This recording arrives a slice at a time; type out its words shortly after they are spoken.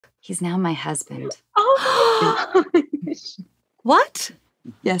He's now my husband. Oh my gosh. What?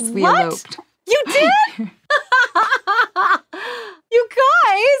 Yes, we What? eloped. You did? You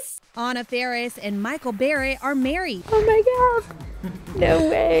guys! Anna Faris and Michael Barrett are married. Oh my God. No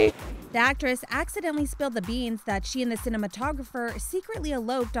way. The actress accidentally spilled the beans that she and the cinematographer secretly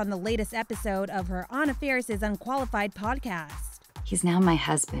eloped on the latest episode of her Anna Faris Is Unqualified podcast. He's now my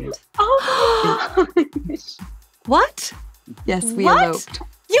husband. Oh my gosh. What? Yes, we What? eloped.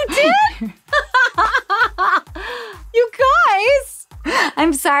 You did? You guys!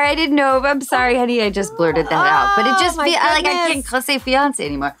 I'm sorry, I didn't know. I'm sorry, honey. I just blurted that out. But it just my like I goodness. can't say fiance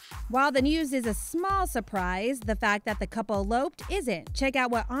anymore. While the news is a small surprise, the fact that the couple eloped isn't. Check out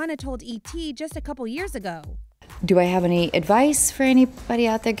what Anna told ET just a couple years ago. Do I have any advice for anybody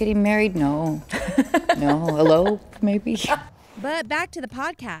out there getting married? No. No, elope maybe. But back to the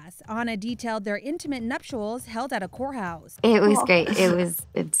podcast. Anna detailed their intimate nuptials held at a courthouse. It was great. It was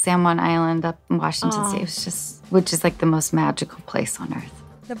at San Juan Island up in Washington State. It was just, which is like the most magical place on earth.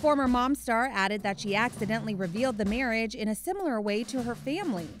 The former mom star added that she accidentally revealed the marriage in a similar way to her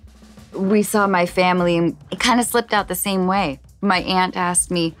family. We saw my family and it kind of slipped out the same way. My aunt asked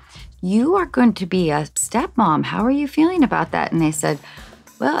me, "You are going to be a stepmom. How are you feeling about that?" And they said,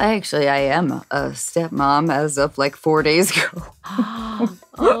 "Well, actually, I am a stepmom as of like 4 days ago."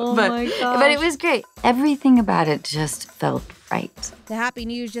 Oh my gosh. But it was great. Everything about it just felt right. The happy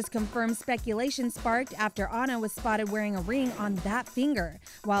news just confirmed speculation sparked after Anna was spotted wearing a ring on that finger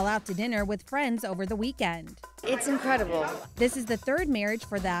while out to dinner with friends over the weekend. It's incredible. This is the third marriage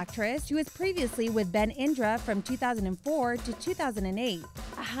for the actress. She was previously with Ben Indra from 2004 to 2008.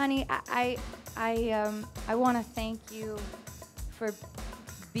 Honey, I want to thank you for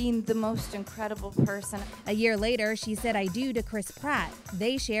being the most incredible person. A year later, she said "I do" to Chris Pratt.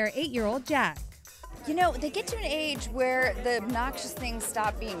 They share 8-year-old Jack. You know, they get to an age where the obnoxious things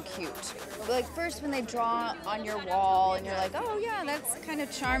stop being cute. Like first when they draw on your wall and you're like, oh yeah, that's kind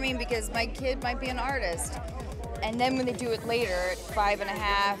of charming because my kid might be an artist. And then when they do it later at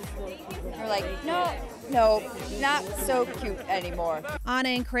 5.5, you're like, no, not so cute anymore. Anna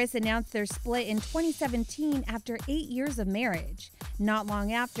and Chris announced their split in 2017 after 8 years of marriage. Not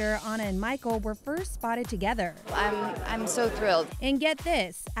long after, Anna and Michael were first spotted together. I'm so thrilled. And get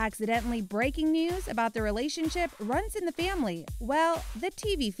this, accidentally breaking news about the relationship runs in the family. Well, the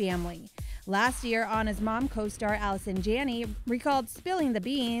TV family. Last year, Anna's mom co-star Allison Janney recalled spilling the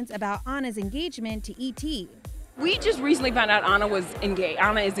beans about Anna's engagement to E.T. We just recently found out Anna was engaged.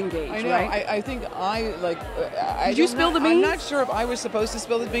 Anna is engaged, I know. right? I think Did you spill the beans? I'm not sure if I was supposed to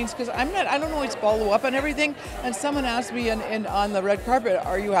spill the beans because I don't always follow up on everything. And someone asked me on the red carpet,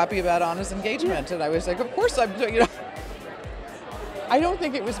 "Are you happy about Anna's engagement?" And I was like, "Of course I'm." I don't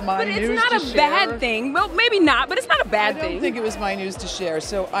think it was my news to share. But it's not a bad thing. Well, maybe not, but it's not a bad thing. I don't think it was my news to share.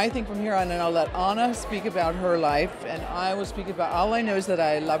 So I think from here on, and I'll let Anna speak about her life, and I will speak about. All I know is that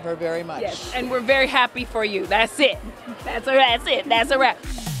I love her very much. Yes, and we're very happy for you. That's it. That's it. That's a wrap.